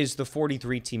 is the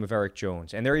 43 team of Eric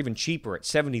Jones. And they're even cheaper at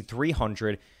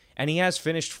 $7,300. And he has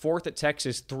finished 4th at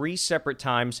Texas 3 separate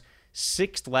times,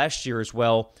 6th last year as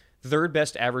well. 3rd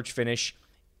best average finish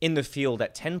in the field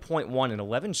at 10.1 and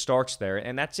 11 starts there.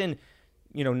 And that's in,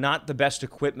 not the best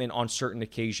equipment on certain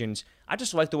occasions. I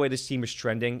just like the way this team is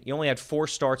trending. He only had 4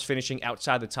 starts finishing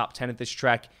outside the top 10 at this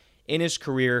track in his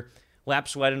career.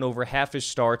 Laps led in over half his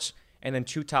starts, and then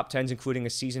 2 top 10s, including a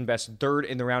season-best 3rd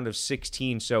in the round of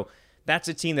 16. So that's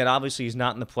a team that obviously is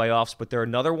not in the playoffs, but they're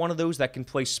another one of those that can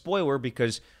play spoiler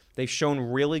because they've shown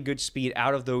really good speed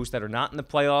out of those that are not in the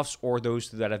playoffs or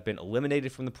those that have been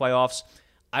eliminated from the playoffs.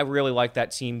 I really like that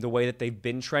team, the way that they've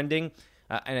been trending,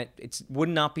 and it would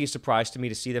not be a surprise to me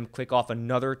to see them click off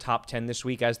another top 10 this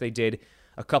week, as they did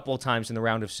a couple of times in the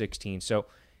round of 16. So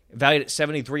valued at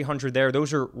 $7,300 there.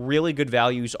 Those are really good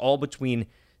values, all between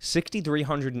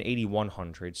 $6,300 and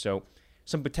 $8,100. So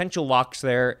some potential locks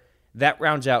there. That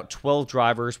rounds out 12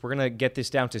 drivers. We're going to get this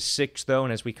down to 6, though,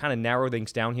 and as we kind of narrow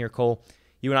things down here, Cole,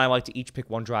 you and I like to each pick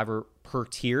one driver per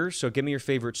tier. So give me your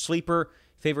favorite sleeper,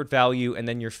 favorite value, and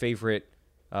then your favorite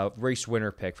race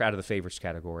winner pick out of the favorites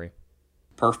category.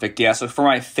 Perfect. Yeah. So for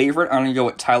my favorite, I'm going to go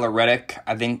with Tyler Reddick.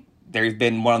 I think they've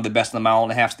been one of the best in the mile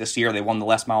and a half this year. They won the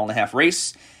last mile and a half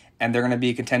race, and they're going to be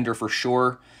a contender for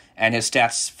sure. And his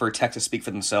stats for Texas speak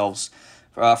for themselves.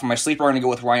 For my sleeper, I'm going to go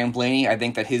with Ryan Blaney. I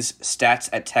think that his stats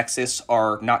at Texas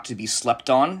are not to be slept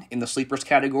on in the sleepers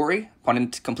category,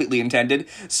 completely intended.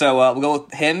 So we'll go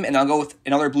with him, and I'll go with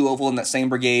another blue oval in that same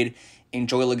brigade in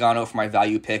Joey Logano for my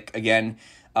value pick. Again,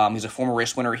 he's a former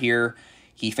race winner here.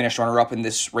 He finished runner-up in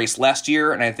this race last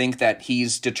year, and I think that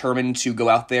he's determined to go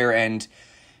out there and,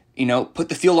 put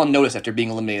the field on notice after being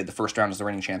eliminated the first round as the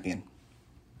reigning champion.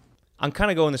 I'm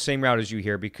kind of going the same route as you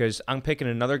here because I'm picking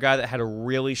another guy that had a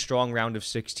really strong round of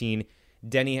 16,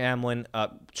 Denny Hamlin,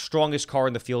 strongest car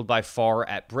in the field by far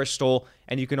at Bristol,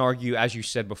 and you can argue, as you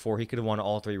said before, he could have won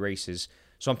all 3 races.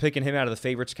 So I'm picking him out of the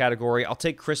favorites category. I'll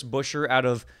take Chris Buescher out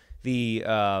of the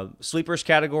sleepers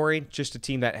category, just a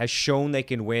team that has shown they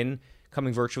can win,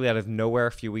 coming virtually out of nowhere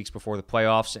a few weeks before the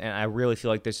playoffs, and I really feel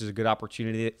like this is a good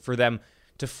opportunity for them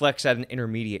to flex at an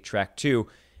intermediate track too.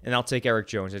 And I'll take Eric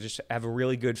Jones. I just have a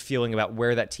really good feeling about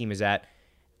where that team is at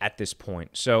this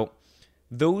point. So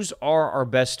those are our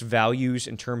best values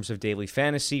in terms of daily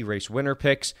fantasy, race winner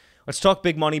picks. Let's talk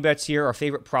big money bets here, our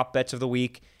favorite prop bets of the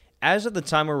week. As of the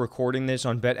time we're recording this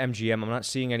on BetMGM, I'm not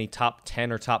seeing any top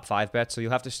 10 or top 5 bets, so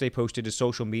you'll have to stay posted to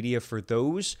social media for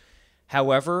those.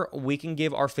 However, we can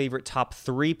give our favorite top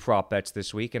 3 prop bets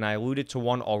this week, and I alluded to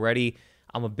one already.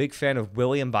 I'm a big fan of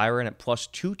William Byron at plus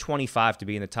 225 to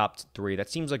be in the top 3. That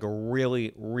seems like a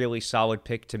really, really solid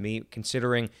pick to me,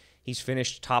 considering he's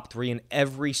finished top 3 in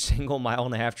every single mile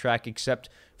and a half track except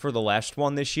for the last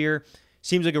one this year.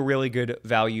 Seems like a really good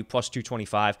value, plus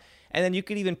 225. And then you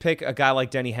could even pick a guy like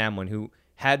Denny Hamlin, who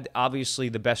had obviously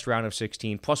the best round of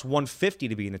 16, plus 150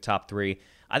 to be in the top 3.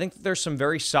 I think that there's some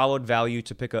very solid value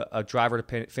to pick a driver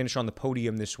to finish on the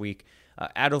podium this week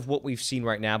out of what we've seen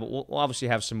right now, but we'll obviously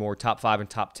have some more top 5 and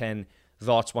top 10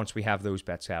 thoughts once we have those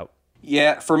bets out.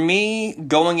 Yeah, for me,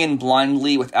 going in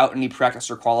blindly without any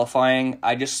practice or qualifying,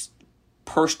 I just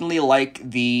personally like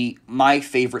my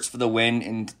favorites for the win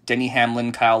in Denny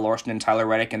Hamlin, Kyle Larson, and Tyler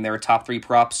Reddick, and their top 3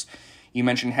 props. You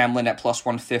mentioned Hamlin at plus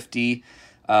 150,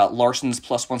 Larson's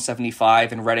plus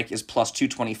 175, and Reddick is plus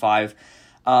 225.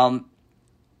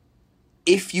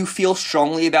 If you feel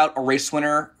strongly about a race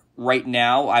winner right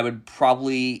now, I would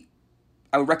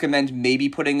recommend maybe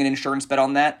putting an insurance bet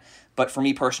on that. But for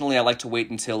me personally, I like to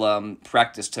wait until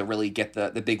practice to really get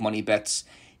the big money bets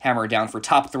hammered down for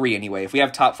top 3 anyway. If we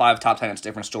have top 5, top 10, it's a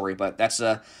different story. But that's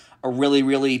a really,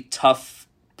 really tough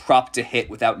prop to hit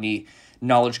without any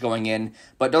knowledge going in.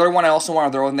 But the other one I also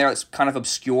want to throw in there that's kind of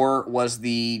obscure was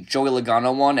the Joey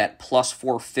Logano one at plus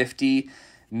 450.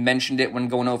 Mentioned it when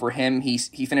going over him. He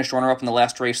finished runner-up in the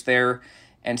last race there,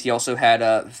 and he also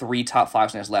had 3 top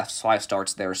 5s in his last 5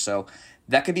 starts there. So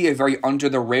that could be a very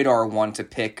under-the-radar one to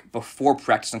pick before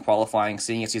practice and qualifying,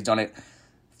 seeing as he's done it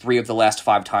 3 of the last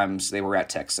 5 times they were at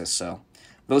Texas. So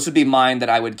those would be mine that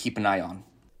I would keep an eye on.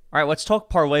 All right, let's talk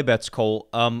parlay bets, Cole.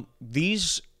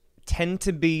 These tend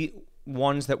to be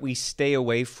ones that we stay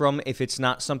away from if it's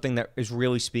not something that is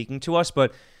really speaking to us,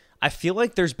 but I feel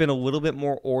like there's been a little bit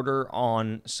more order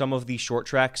on some of these short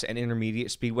tracks and intermediate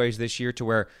speedways this year to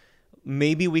where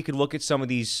maybe we could look at some of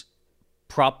these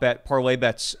parlay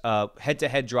bets,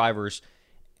 head-to-head drivers,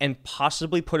 and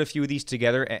possibly put a few of these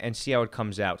together and see how it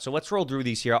comes out. So let's roll through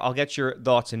these here. I'll get your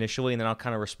thoughts initially, and then I'll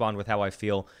kind of respond with how I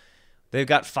feel. They've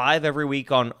got 5 every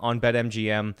week on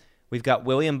BetMGM. We've got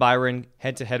William Byron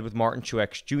head-to-head with Martin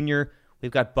Truex Jr.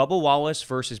 We've got Bubba Wallace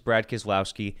versus Brad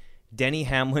Keselowski. Denny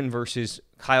Hamlin versus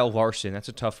Kyle Larson. That's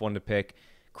a tough one to pick.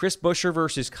 Chris Buescher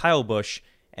versus Kyle Busch.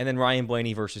 And then Ryan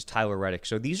Blaney versus Tyler Reddick.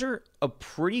 So these are a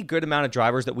pretty good amount of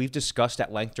drivers that we've discussed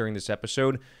at length during this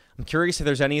episode. I'm curious if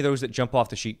there's any of those that jump off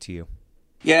the sheet to you.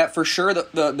 Yeah, for sure.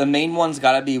 The main one's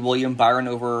got to be William Byron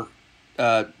over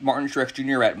Martin Truex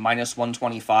Jr. at minus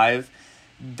 125.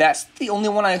 That's the only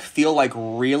one I feel like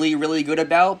really, really good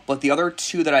about. But the other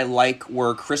 2 that I like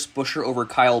were Chris Buescher over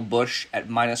Kyle Busch at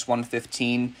minus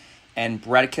 115 and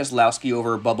Brad Keselowski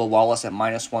over Bubba Wallace at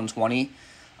minus 120.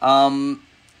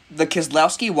 The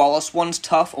Keselowski-Wallace one's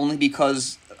tough only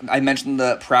because I mentioned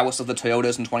the prowess of the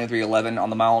Toyotas in 2311 on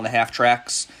the mile and a half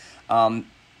tracks.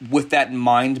 With that in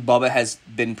mind, Bubba has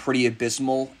been pretty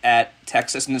abysmal at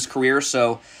Texas in his career,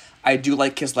 so I do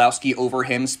like Keselowski over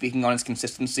him, speaking on his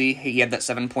consistency. He had that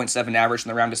 7.7 average in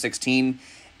the round of 16,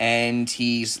 and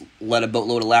he's led a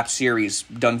boatload of laps here. He's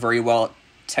done very well at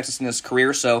Texas in his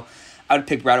career, so I would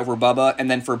pick Brad over Bubba.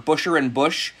 And then for Buescher and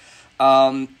Busch,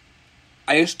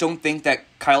 I just don't think that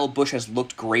Kyle Busch has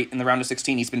looked great in the round of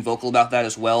 16. He's been vocal about that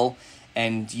as well.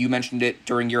 And you mentioned it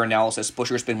during your analysis.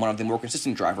 Buescher's been one of the more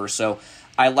consistent drivers. So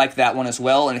I like that one as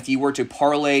well. And if you were to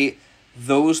parlay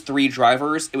those three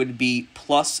drivers, it would be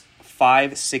plus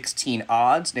 516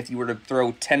 odds. And if you were to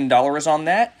throw $10 on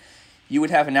that, you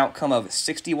would have an outcome of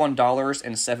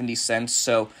 $61.70.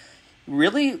 So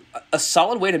really a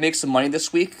solid way to make some money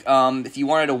this week. If you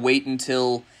wanted to wait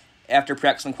until after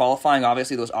practice and qualifying,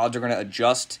 obviously those odds are going to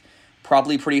adjust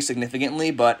probably pretty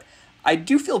significantly, but I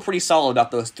do feel pretty solid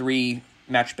about those three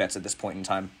match bets at this point in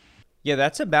time. Yeah,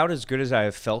 that's about as good as I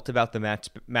have felt about the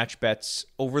match bets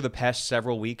over the past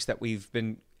several weeks that we've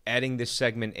been adding this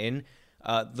segment in.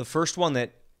 The first one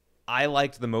that I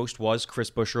liked the most was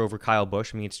Chris Buescher over Kyle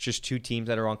Busch. I mean, it's just two teams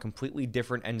that are on completely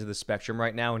different ends of the spectrum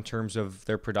right now in terms of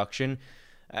their production.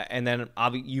 And then,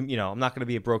 you know, I'm not going to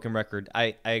be a broken record.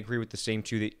 I agree with the same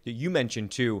two that you mentioned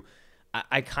too.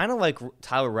 I kind of like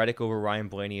Tyler Reddick over Ryan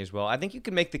Blaney as well. I think you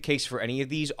can make the case for any of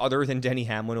these other than Denny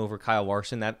Hamlin over Kyle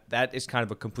Larson. That is kind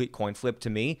of a complete coin flip to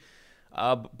me.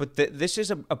 But this is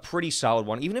a pretty solid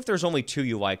one. Even if there's only two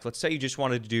you like, let's say you just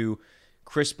wanted to do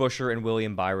Chris Buescher and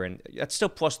William Byron, that's still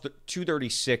plus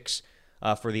 236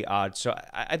 for the odds. So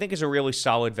I think it's a really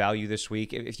solid value this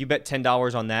week. If you bet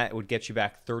 $10 on that, it would get you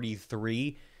back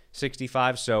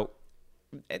 $33.65. So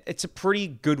it's a pretty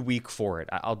good week for it.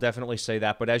 I'll definitely say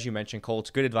that. But as you mentioned, Cole, it's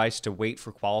good advice to wait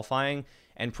for qualifying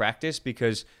and practice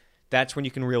because that's when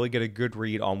you can really get a good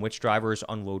read on which drivers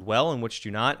unload well and which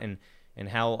do not and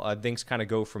how things kind of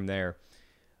go from there.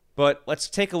 But let's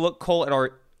take a look, Cole, at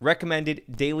our recommended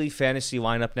daily fantasy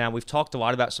lineup now. We've talked a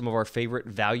lot about some of our favorite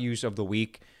values of the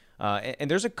week.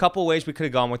 And there's a couple ways we could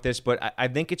have gone with this, but I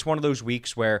think it's one of those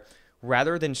weeks where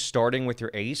rather than starting with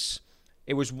your ace,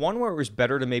 it was one where it was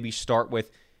better to maybe start with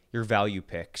your value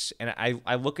picks. And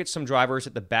I look at some drivers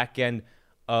at the back end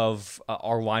of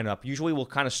our lineup. Usually we'll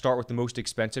kind of start with the most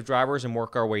expensive drivers and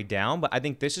work our way down, but I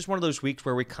think this is one of those weeks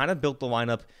where we kind of built the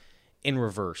lineup in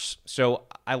reverse. So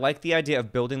I like the idea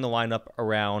of building the lineup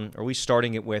around, or at least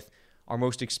starting it with, our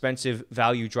most expensive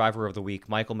value driver of the week,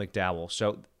 Michael McDowell.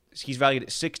 So he's valued at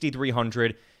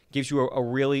 $6,300, gives you a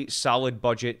really solid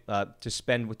budget to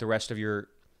spend with the rest of your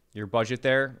budget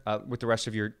there, with the rest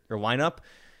of your lineup.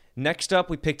 Next up,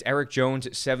 we picked Eric Jones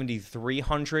at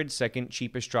 $7,300, second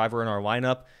cheapest driver in our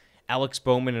lineup. Alex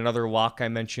Bowman, another lock I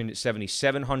mentioned, at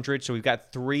 $7,700. So we've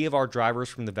got three of our drivers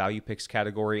from the value picks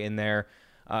category in there.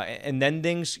 And then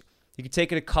you can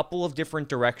take it a couple of different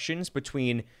directions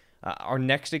between our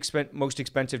next most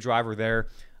expensive driver there.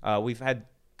 We've had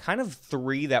kind of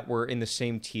three that were in the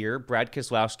same tier. Brad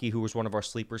Keselowski, who was one of our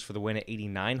sleepers for the win, at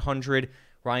 $8,900.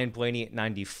 Ryan Blaney at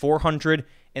 $9,400.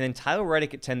 And then Tyler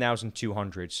Reddick at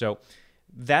 $10,200. So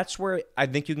that's where I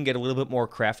think you can get a little bit more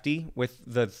crafty with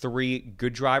the three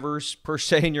good drivers, per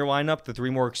se, in your lineup, the three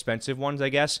more expensive ones, I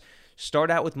guess.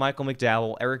 Start out with Michael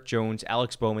McDowell, Eric Jones,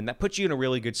 Alex Bowman. That puts you in a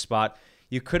really good spot.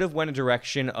 You could have went a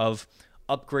direction of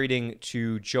upgrading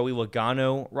to Joey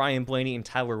Logano, Ryan Blaney, and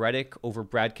Tyler Reddick over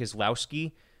Brad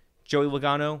Keselowski,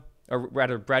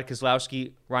 Brad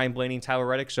Keselowski, Ryan Blaney, and Tyler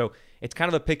Reddick. So it's kind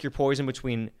of a pick your poison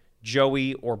between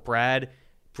Joey or Brad.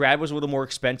 Brad was a little more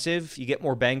expensive. You get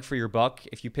more bang for your buck.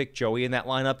 If you pick Joey in that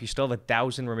lineup, you still have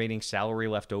 $1,000 remaining salary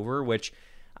left over, which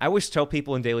I always tell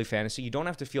people in daily fantasy, you don't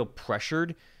have to feel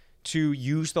pressured to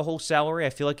use the whole salary.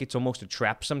 I feel like it's almost a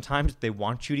trap sometimes. They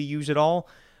want you to use it all.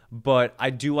 But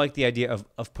I do like the idea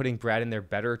of putting Brad in there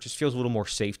better. It just feels a little more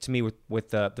safe to me with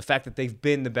the fact that they've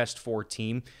been the best four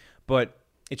team. But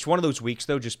it's one of those weeks,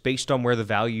 though, just based on where the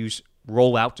values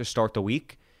roll out to start the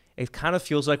week. It kind of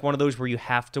feels like one of those where you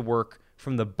have to work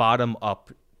from the bottom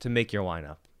up to make your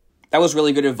lineup. That was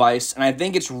really good advice, and I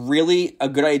think it's really a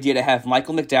good idea to have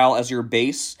Michael McDowell as your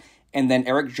base, and then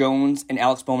Eric Jones and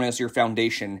Alex Bowman as your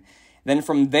foundation. Then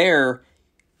from there,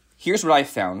 here's what I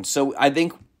found. So I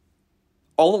think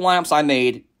all the lineups I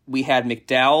made, we had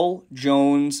McDowell,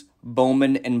 Jones,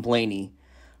 Bowman, and Blaney.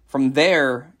 From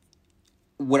there,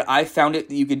 what I found it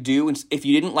that you could do, if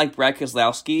you didn't like Brad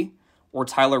Keselowski or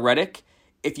Tyler Reddick,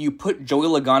 if you put Joey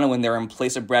Logano in there in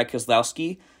place of Brad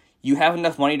Keselowski, you have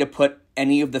enough money to put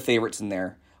any of the favorites in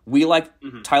there. We like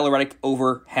Tyler Reddick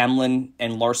over Hamlin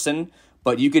and Larson,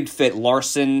 but you could fit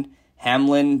Larson,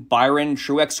 Hamlin, Byron,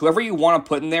 Truex, whoever you want to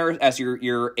put in there as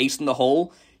your ace in the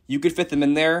hole, you could fit them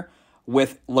in there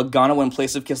with Logano in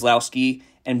place of Keselowski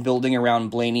and building around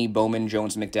Blaney, Bowman,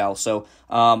 Jones, and McDowell. So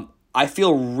I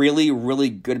feel really, really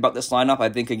good about this lineup. I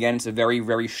think, again, it's a very,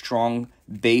 very strong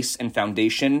base and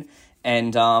foundation.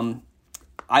 And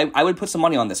I would put some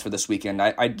money on this for this weekend.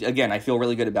 I feel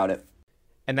really good about it.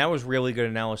 And that was really good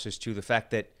analysis, too. The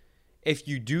fact that if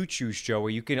you do choose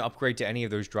Joey, you can upgrade to any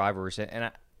of those drivers.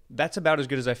 That's about as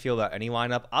good as I feel about any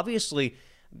lineup. Obviously,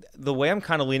 the way I'm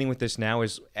kind of leaning with this now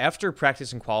is after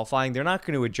practice and qualifying, they're not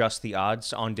going to adjust the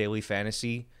odds on daily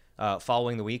fantasy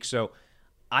following the week. So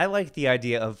I like the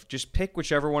idea of just pick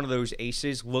whichever one of those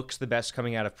aces looks the best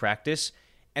coming out of practice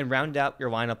and round out your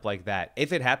lineup like that.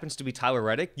 If it happens to be Tyler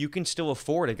Reddick, you can still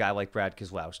afford a guy like Brad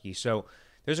Keselowski. So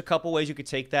there's a couple ways you could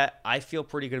take that. I feel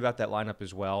pretty good about that lineup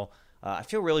as well. I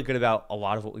feel really good about a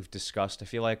lot of what we've discussed. I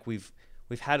feel like we've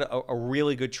had a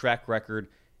really good track record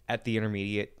at the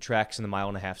intermediate tracks and the mile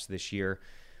and a halves this year.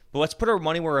 But let's put our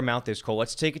money where our mouth is, Cole.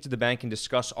 Let's take it to the bank and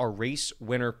discuss our race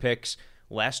winner picks.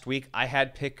 Last week, I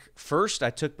had pick first. I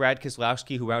took Brad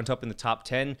Keselowski, who wound up in the top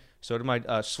 10. So did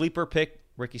my sleeper pick,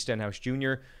 Ricky Stenhouse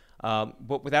Jr.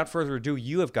 But without further ado,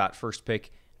 you have got first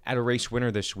pick at a race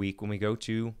winner this week when we go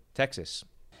to Texas.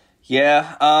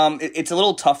 Yeah, it's a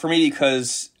little tough for me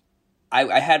because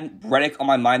I had Reddick on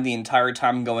my mind the entire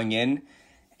time going in,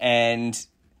 and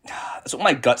that's what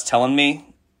my gut's telling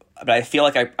me. But I feel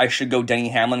like I should go Denny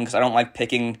Hamlin because I don't like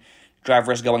picking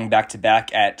drivers going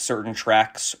back-to-back at certain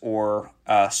tracks or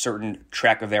certain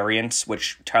track variants,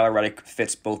 which Tyler Reddick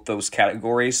fits both those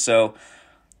categories. So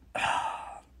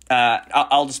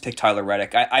I'll just pick Tyler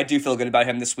Reddick. I do feel good about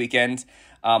him this weekend.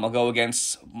 I'll go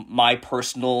against my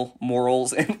personal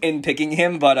morals in picking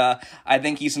him, but I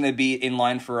think he's going to be in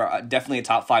line for definitely a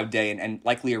top 5 day and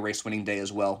likely a race-winning day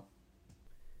as well.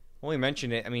 Well, we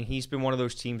mentioned it. I mean, he's been one of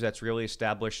those teams that's really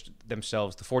established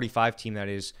themselves, the 45 team that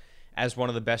is, as one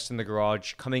of the best in the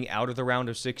garage coming out of the round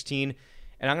of 16.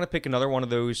 And I'm going to pick another one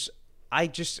of those.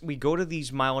 We go to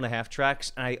these mile and a half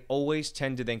tracks, and I always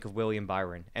tend to think of William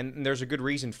Byron. And there's a good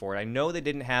reason for it. I know they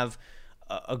didn't have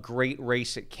a great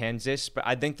race at Kansas, but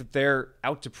I think that they're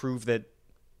out to prove that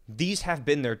these have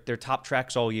been their top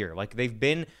tracks all year. Like, they've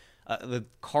been the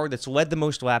car that's led the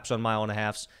most laps on mile and a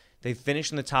halves. They've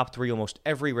finished in the top 3 almost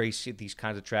every race at these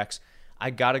kinds of tracks.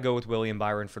 I got to go with William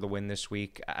Byron for the win this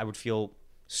week. I would feel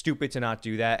stupid to not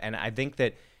do that. And I think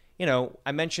that,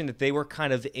 I mentioned that they were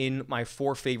kind of in my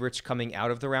 4 favorites coming out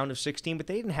of the round of 16, but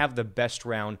they didn't have the best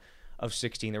round of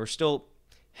 16. There were still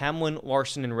Hamlin,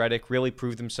 Larson, and Reddick really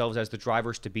proved themselves as the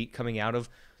drivers to beat coming out of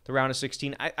the round of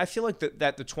 16. I feel like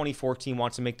that the 2014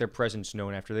 wants to make their presence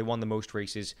known after they won the most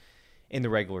races in the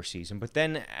regular season. But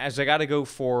then, as I got to go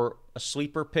for a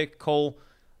sleeper pick, Cole,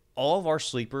 all of our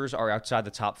sleepers are outside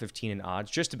the top 15 in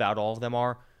odds. Just about all of them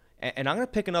are. And I'm going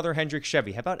to pick another Hendrick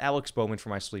Chevy. How about Alex Bowman for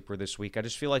my sleeper this week? I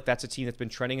just feel like that's a team that's been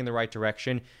trending in the right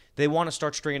direction. They want to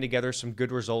start stringing together some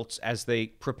good results as they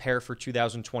prepare for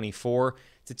 2024.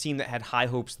 It's a team that had high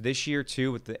hopes this year,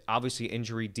 too, with the obviously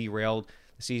injury derailed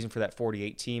the season for that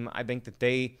 48 team. I think that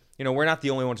they, we're not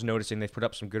the only ones noticing they've put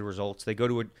up some good results. They go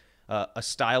to a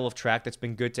style of track that's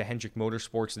been good to Hendrick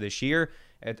Motorsports this year,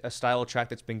 a style of track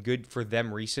that's been good for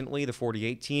them recently, the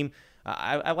 48 team.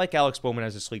 I like Alex Bowman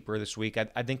as a sleeper this week.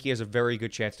 I think he has a very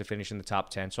good chance to finish in the top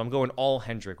 10. So I'm going all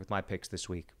Hendrick with my picks this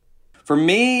week. For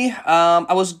me,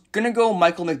 I was going to go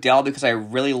Michael McDowell because I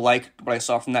really liked what I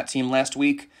saw from that team last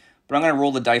week. But I'm going to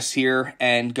roll the dice here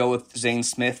and go with Zane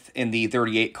Smith in the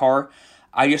 38 car.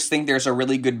 I just think there's a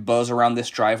really good buzz around this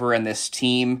driver and this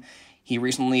team. He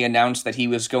recently announced that he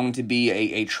was going to be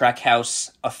a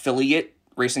Trackhouse affiliate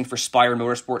racing for Spire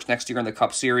Motorsports next year in the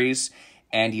Cup Series.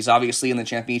 And he's obviously in the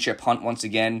championship hunt once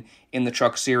again in the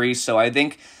Truck Series. So I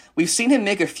think we've seen him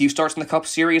make a few starts in the Cup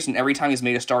Series, and every time he's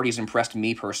made a start, he's impressed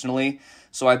me personally.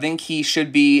 So I think he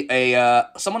should be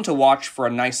someone to watch for a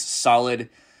nice, solid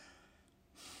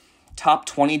top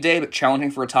 20 day, but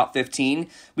challenging for a top 15.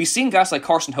 We've seen guys like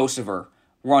Carson Hocevar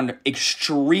run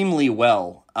extremely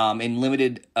well in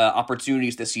limited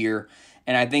opportunities this year,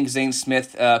 and I think Zane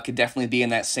Smith could definitely be in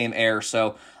that same air.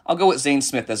 So I'll go with Zane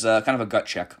Smith as a kind of a gut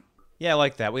check. Yeah, I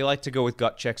like that. We like to go with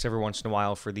gut checks every once in a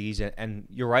while for these, and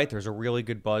you're right, there's a really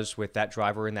good buzz with that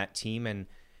driver and that team, and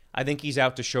I think he's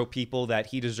out to show people that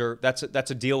he deserves.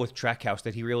 That's a deal with Trackhouse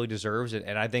that he really deserves,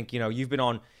 and I think he's been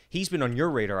on your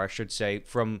radar, I should say,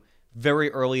 from very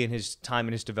early in his time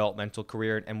in his developmental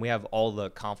career, and we have all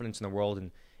the confidence in the world, and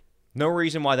no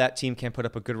reason why that team can't put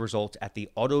up a good result at the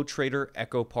Auto Trader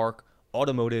Echo Park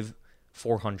Automotive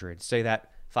 400. Say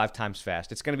that 5 times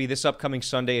fast. It's going to be this upcoming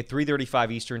Sunday at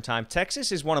 3:35 Eastern Time.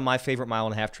 Texas is one of my favorite mile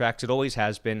and a half tracks. It always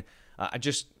has been.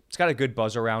 It's got a good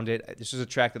buzz around it. This is a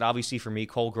track that obviously for me,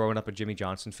 Cole, growing up a Jimmy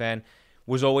Johnson fan,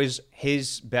 was always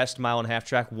his best mile and a half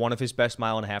track, one of his best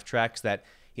mile and a half tracks that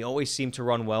he always seemed to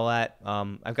run well at.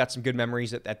 I've got some good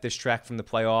memories at this track from the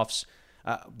playoffs.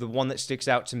 The one that sticks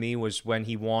out to me was when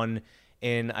he won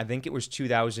in, I think it was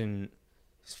 2000.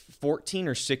 14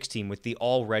 or 16 with the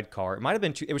all red car. It might have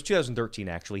been it was 2013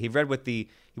 actually. He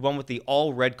won with the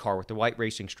all red car with the white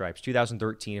racing stripes.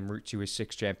 2013 en route to his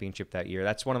 6th championship that year.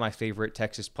 That's one of my favorite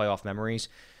Texas playoff memories.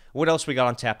 What else we got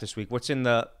on tap this week? What's on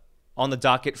the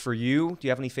docket for you? Do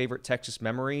you have any favorite Texas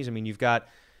memories? I mean, you've got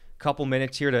a couple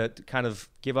minutes here to kind of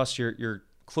give us your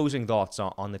closing thoughts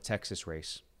on the Texas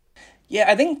race. Yeah,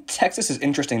 I think Texas is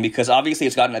interesting because obviously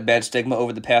it's gotten a bad stigma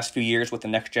over the past few years with the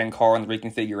next-gen car and the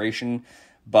reconfiguration.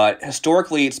 But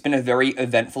historically, it's been a very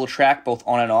eventful track, both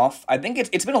on and off. I think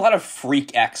it's been a lot of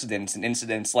freak accidents and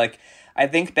incidents. Like, I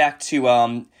think back to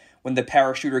when the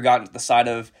parachuter got into the side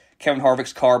of Kevin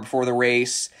Harvick's car before the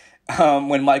race,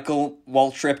 when Michael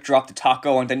Waltrip dropped a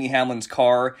taco on Denny Hamlin's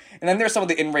car. And then there's some of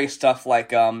the in-race stuff like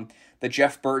the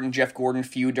Jeff Burton-Jeff Gordon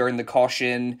feud during the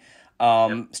caution,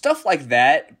 stuff like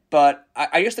that. But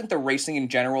I just think the racing in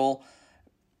general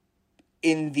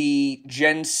in the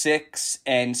Gen 6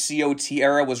 and COT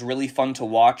era was really fun to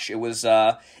watch. It was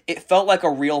it felt like a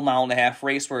real mile-and-a-half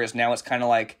race, whereas now it's kind of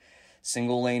like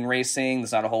single-lane racing.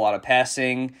 There's not a whole lot of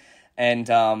passing. And,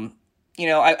 I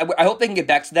hope they can get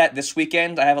back to that this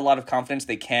weekend. I have a lot of confidence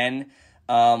they can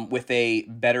with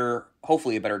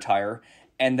hopefully a better tire.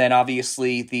 And then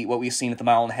obviously what we've seen at the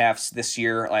mile-and-a-halves this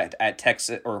year at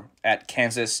Texas or at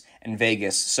Kansas and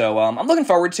Vegas. So I'm looking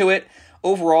forward to it.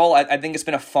 Overall, I think it's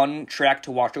been a fun track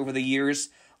to watch over the years.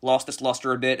 Lost its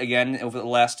luster a bit again over the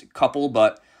last couple,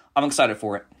 but I'm excited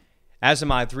for it. As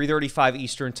am I. 3:35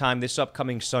 Eastern Time this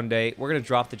upcoming Sunday. We're going to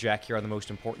drop the jack here on the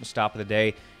most important stop of the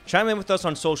day. Chime in with us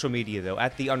on social media, though,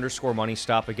 at @the_money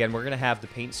stop. Again, we're going to have the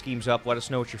paint schemes up. Let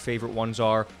us know what your favorite ones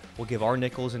are. We'll give our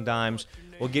nickels and dimes.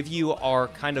 We'll give you our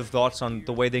kind of thoughts on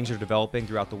the way things are developing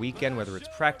throughout the weekend, whether it's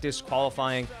practice,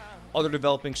 qualifying, other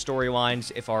developing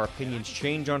storylines, if our opinions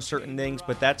change on certain things.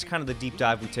 But that's kind of the deep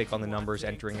dive we take on the numbers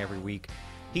entering every week.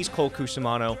 He's Cole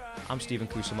Cusumano. I'm Steven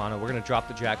Cusumano. We're going to drop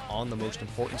the jack on the most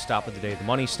important stop of the day, the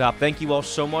money stop. Thank you all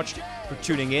so much for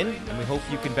tuning in, and we hope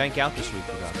you can bank out this week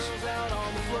with us.